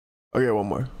Okay, one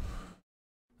more.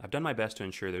 I've done my best to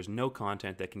ensure there's no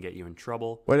content that can get you in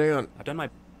trouble. Wait, hang on. I've done my...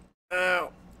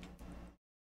 Ow.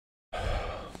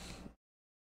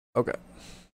 Okay.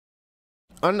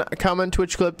 Uncommon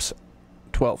Twitch clips,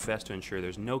 12. best to ensure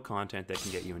there's no content that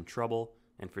can get you in trouble.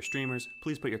 And for streamers,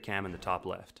 please put your cam in the top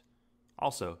left.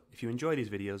 Also, if you enjoy these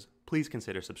videos, please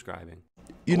consider subscribing.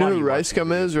 You know who Rice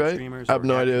Gum is, right? I have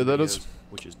no idea who that is.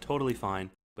 Which is totally fine,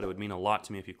 but it would mean a lot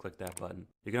to me if you click that button.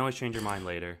 You can always change your mind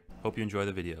later. Hope you enjoy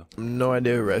the video. No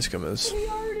idea who Rice Gum is. He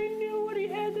already knew what he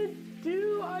had to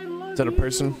do. I love Is that a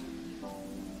person?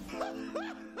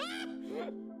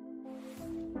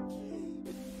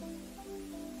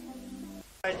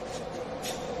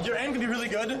 Your aim can be really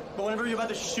good, but whenever you're about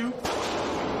to shoot, you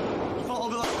fall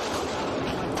over like...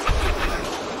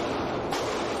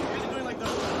 You're doing like the...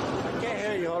 I can't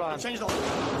hear you, hold on. Change the...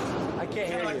 I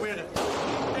can't hear like you. weird.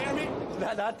 You hear me?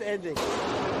 Not the ending.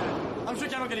 I'm sure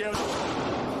camera videos.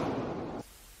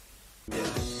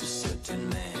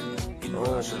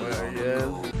 Oh my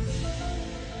god.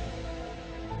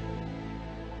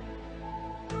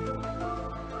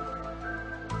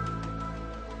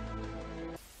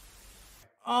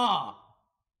 Ah!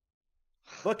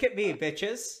 Look at me,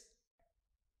 bitches.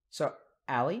 So,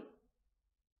 Allie?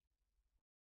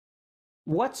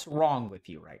 What's wrong with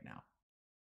you right now?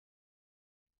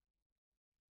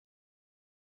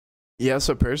 Yes,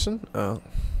 a person? Oh.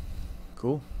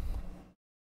 Cool.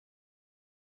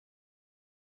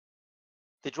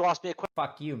 Did you ask me a question?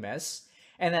 Fuck you, miss.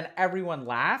 And then everyone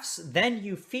laughs, then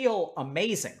you feel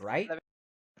amazing, right?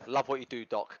 Love what you do,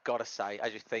 Doc. Gotta say,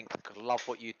 as you think, love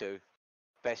what you do.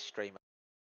 Best streamer.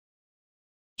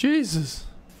 Jesus.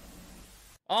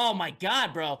 Oh my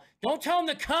god, bro. Don't tell him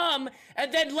to come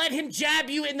and then let him jab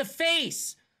you in the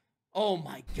face. Oh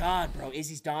my god, bro.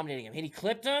 Izzy's dominating him. And he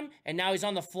clipped him, and now he's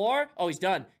on the floor. Oh, he's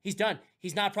done. He's done.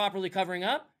 He's not properly covering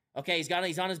up. Okay, he's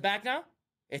on his back now.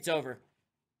 It's over.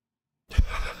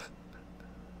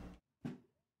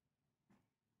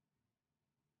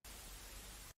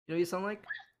 You know what you sound like?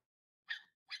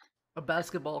 A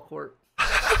basketball court.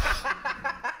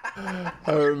 I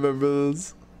remember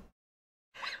this.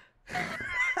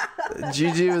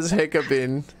 Gigi was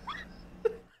hiccuping.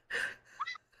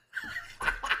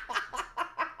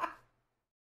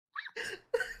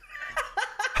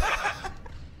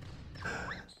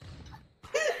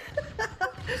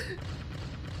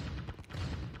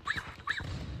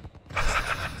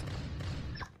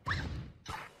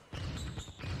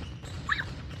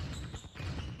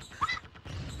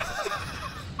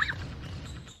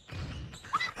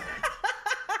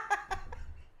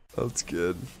 That's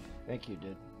good. Thank you,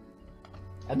 dude.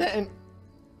 And then...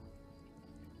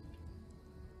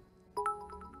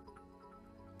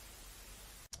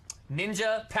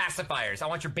 Ninja pacifiers. I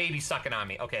want your baby sucking on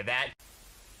me. Okay, that.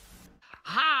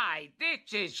 Hi,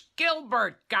 this is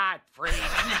Gilbert Gottfried,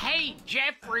 and hey,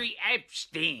 Jeffrey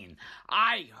Epstein.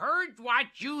 I heard what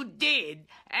you did,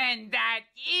 and that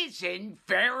isn't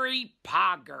very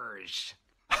poggers.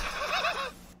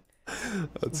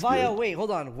 Via, good. Wait,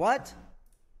 hold on, what?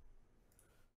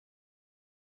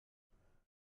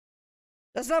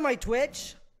 That's not my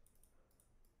Twitch.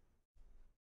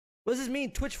 What does this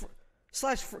mean? Twitch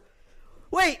slash...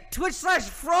 Wait, Twitch slash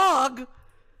frog?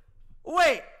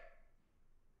 Wait.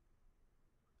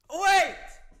 Wait!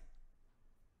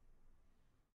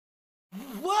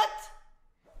 What?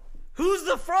 Who's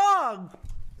the frog?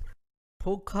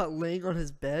 Poke caught laying on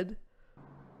his bed?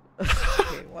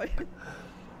 Okay, why?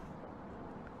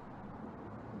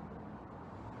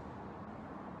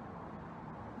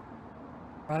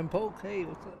 I'm Poke, hey,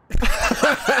 what's up?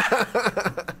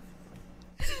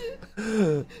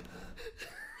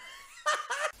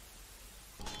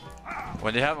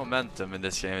 When you have momentum in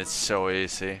this game, it's so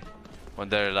easy. When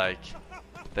they're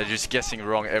just guessing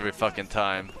wrong every fucking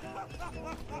time.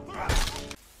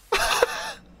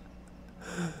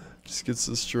 Just gets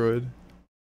destroyed.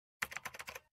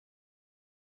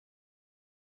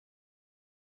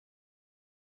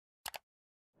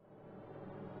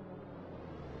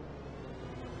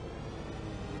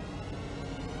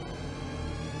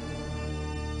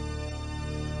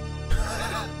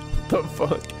 The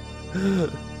fuck?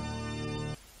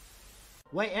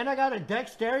 Wait, and I got a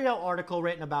Dexterio article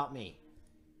written about me.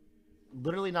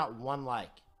 Literally not one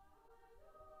like.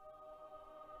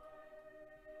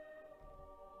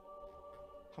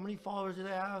 How many followers do they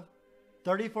have?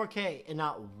 34K, and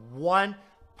not one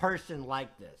person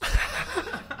liked this.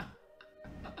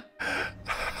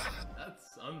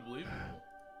 That's unbelievable.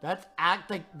 That's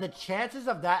like the chances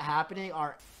of that happening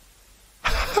are.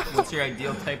 What's your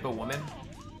ideal type of woman?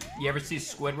 You ever see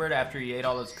Squidward after he ate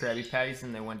all those Krabby Patties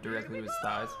and they went directly to his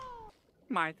thighs?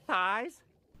 my thighs?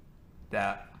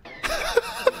 That.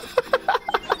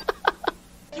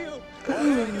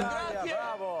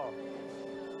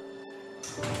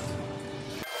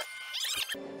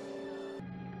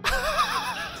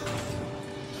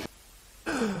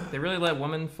 They really let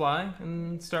women fly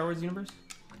in Star Wars universe?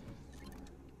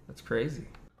 That's crazy.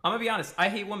 I'm gonna be honest, I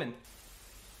hate women.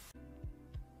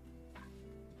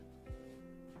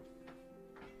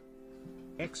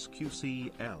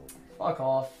 XQCL. Fuck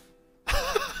off.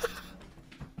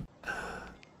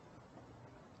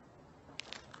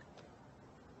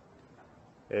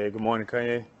 Hey, good morning,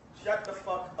 Kanye. Shut the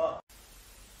fuck up.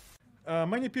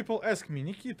 Many people ask me,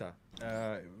 Nikita,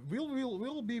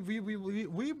 will be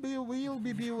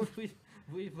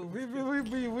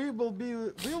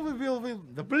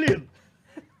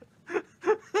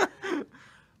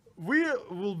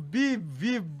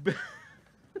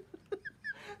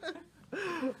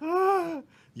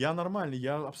Я нормальный,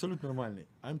 я абсолютно нормальный.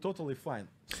 I'm totally fine.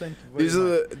 Thank you very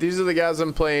much. These are the guys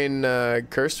I'm playing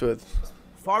Cursed with.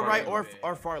 Far right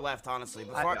or far left, honestly.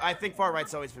 But I think far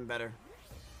right's always been better.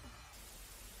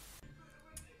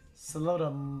 Slow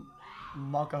to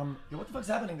Malcolm. Yo, what the fuck's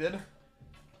happening, dude?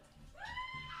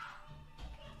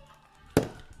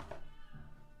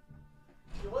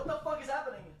 Yo, what the fuck is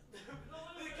happening?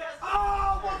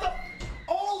 Oh, what the?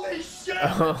 Holy shit!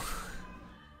 Oh.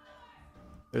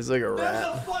 There's like a There's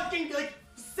rat. a fucking like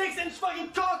 6-inch fucking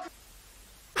cock.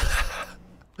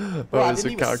 Bro, I it's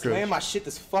didn't a even cockroach. slam my shit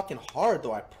this fucking hard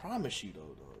though. I promise you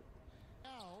though.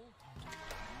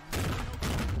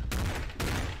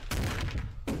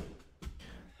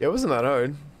 Yeah, it wasn't that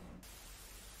hard.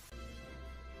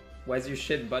 Why is your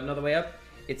shit button all the way up?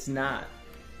 It's not.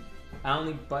 I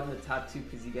only button the top two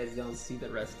because you guys don't see the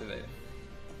rest of it.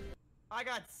 I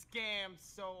got scammed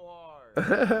so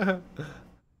hard.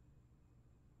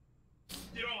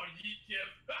 You don't want to eat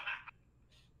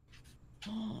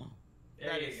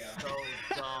That is so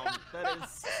dumb. That is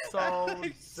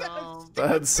so dumb.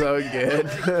 That's so good.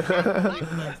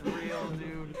 That's real,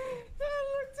 dude.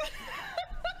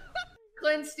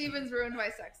 Glenn Stevens ruined my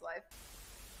sex life.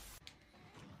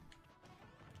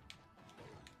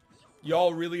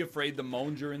 Y'all really afraid to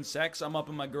moan during sex? I'm up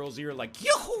in my girl's ear like,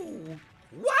 yoo-hoo!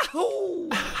 Wahoo!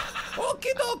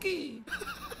 Okie dokie!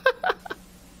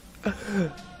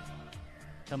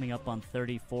 Coming up on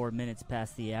 34 minutes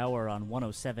past the hour on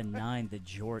 107.9 The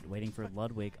Jort, waiting for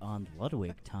Ludwig on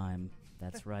Ludwig time.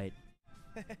 That's right.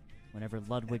 Whenever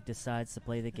Ludwig decides to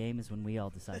play the game is when we all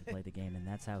decide to play the game, and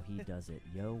that's how he does it.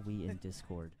 Yo, we in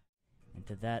Discord. And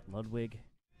to that, Ludwig,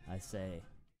 I say,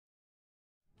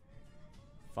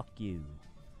 fuck you.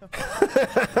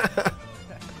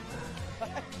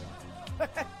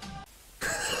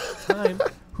 Time.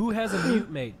 Who has a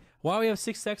mute mate? Why do we have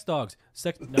 6 sex dogs?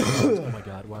 Sex. No, oh my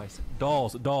god, why?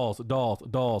 Dolls.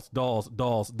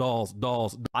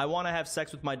 I want to have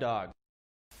sex with my dog.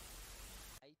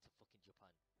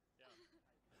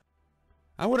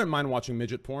 I wouldn't mind watching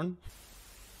midget porn.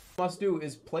 What must do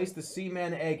is place the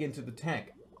seaman egg into the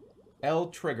tank. L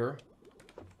trigger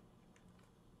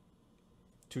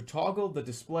to toggle the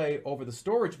display over the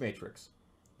storage matrix.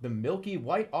 The milky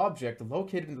white object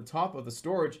located in the top of the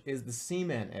storage is the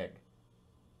seaman egg.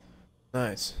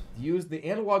 Nice. Use the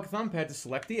analog thumbpad to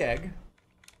select the egg.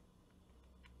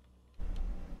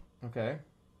 Okay,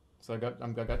 so I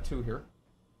got 2 here.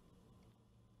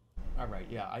 All right,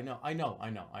 yeah, I know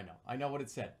what it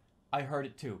said. I heard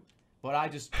it too, but I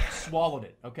just swallowed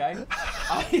it. Okay,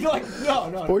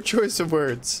 no. Poor choice of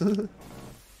words.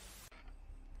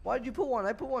 Why did you put one?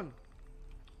 I put one.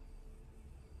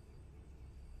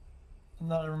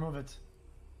 No, remove it.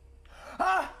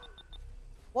 Ah!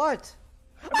 What?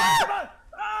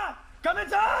 Come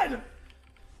inside!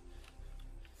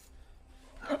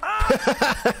 We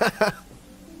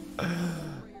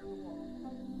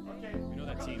know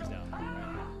that team's down there,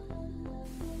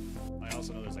 right? I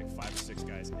also know there's like 5 or 6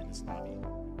 guys in this lobby.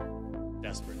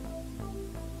 Desperate.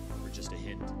 For just a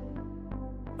hint.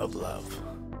 Of love.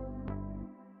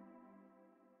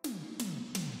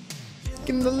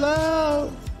 Give me the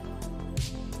love.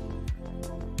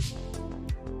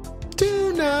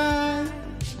 Tonight.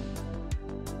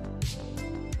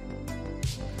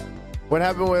 What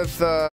happened with